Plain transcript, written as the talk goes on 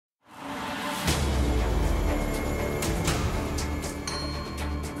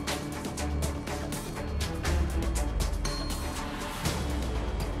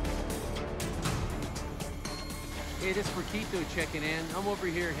Hey, this is Burquito checking in. I'm over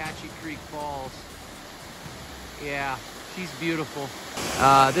here at Hatchet Creek Falls. Yeah, she's beautiful.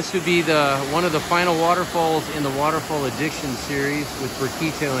 This would be one of the final waterfalls in the Waterfall Addiction series with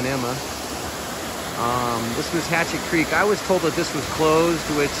Burquito and Emma. This was Hatchet Creek. I was told that this was closed,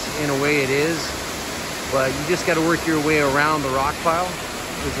 which in a way it is, but you just got to work your way around the rock pile.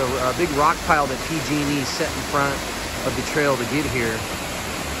 There's a big rock pile that PG&E set in front of the trail to get here,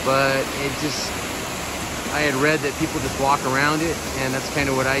 but I had read that people just walk around it, and that's kind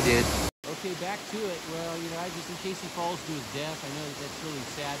of what I did. Okay, back to it. Well, you know, just in case he falls to his death, I know that's really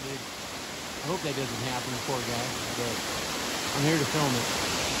sad, but I hope that doesn't happen, poor guy, but I'm here to film it.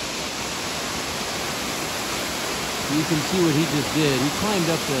 You can see what he just did. He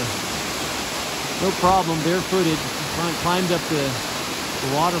climbed up no problem, barefooted, climbed up the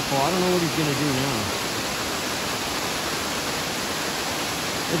waterfall. I don't know what he's gonna do now.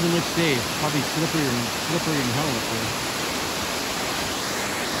 Doesn't look safe. Probably slippery and hell up there.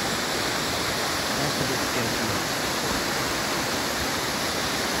 That's a bit sketchy.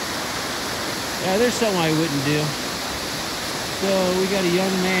 Yeah, there's something I wouldn't do. So we got a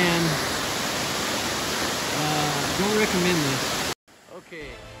young man. Don't recommend this. Okay.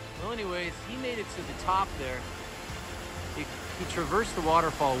 Well, anyways, he made it to the top there. He traversed the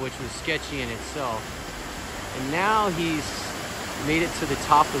waterfall, which was sketchy in itself, and now he's made it to the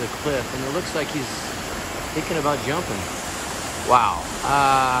top of the cliff, and it looks like he's thinking about jumping. Wow.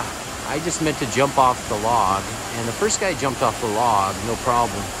 I just meant to jump off the log, and the first guy jumped off the log, no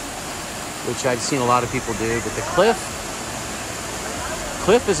problem, which I've seen a lot of people do, but the cliff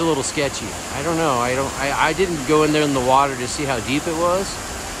is a little sketchy. I don't know. I didn't go in there in the water to see how deep it was.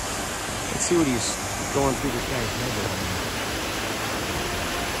 Let's see what he's going through this guy's head with.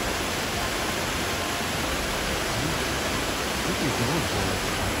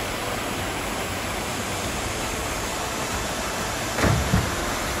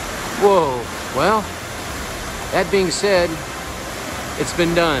 Whoa, well, that being said, it's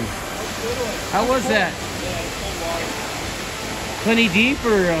been done. How was that? Plenty deep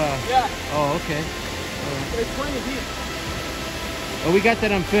or? Yeah. Oh, okay. It's plenty deep. Oh, we got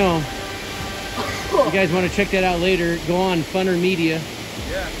that on film. You guys want to check that out later, go on Funner Media.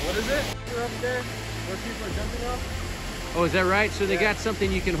 Yeah, what is it? You're up there where people are jumping off? Oh, is that right? So they got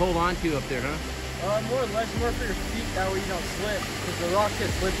something you can hold on to up there, huh? More for your feet, that way you don't slip, because the rocks get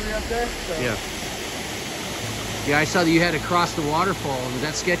slippery up there. So. Yeah. Yeah, I saw that you had to cross the waterfall. Was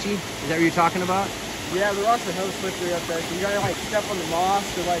that sketcy? Is that what you're talking about? Yeah, the rocks are hella slippery up there, so you gotta like step on the moss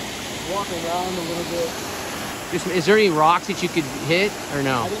or like walk around a little bit. Is there any rocks that you could hit or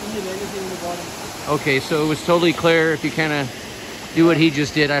no? I didn't hit anything in the bottom. Okay, so it was totally clear. If you kind of do what he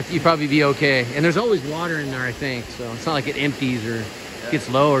just did, you'd probably be okay. And there's always water in there, I think, so it's not like it empties or gets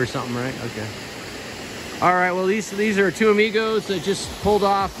low or something, right? Okay. All right, well, these are two amigos that just pulled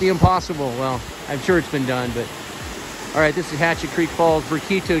off the impossible. Well, I'm sure it's been done, but all right, this is Hatchet Creek Falls.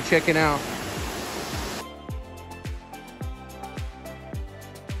 Burquito checking out.